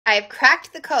I've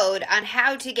cracked the code on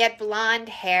how to get blonde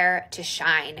hair to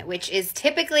shine, which is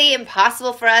typically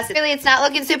impossible for us. Really, it's not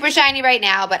looking super shiny right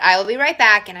now, but I will be right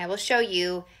back and I will show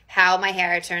you how my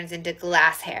hair turns into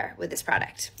glass hair with this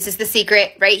product. This is the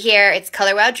secret right here. It's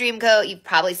Color Wow Dream Coat. You've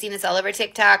probably seen this all over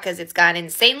TikTok because it's gone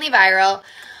insanely viral,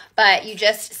 but you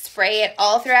just spray it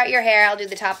all throughout your hair. I'll do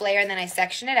the top layer and then I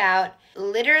section it out.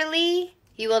 Literally,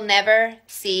 you will never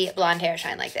see blonde hair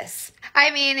shine like this.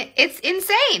 I mean, it's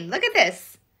insane. Look at this.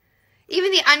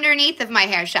 Even the underneath of my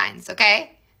hair shines,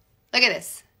 okay? Look at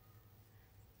this.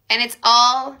 And it's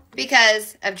all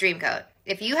because of Dream Coat.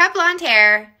 If you have blonde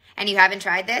hair and you haven't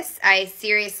tried this, I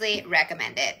seriously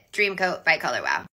recommend it. Dream Coat by Color Wow.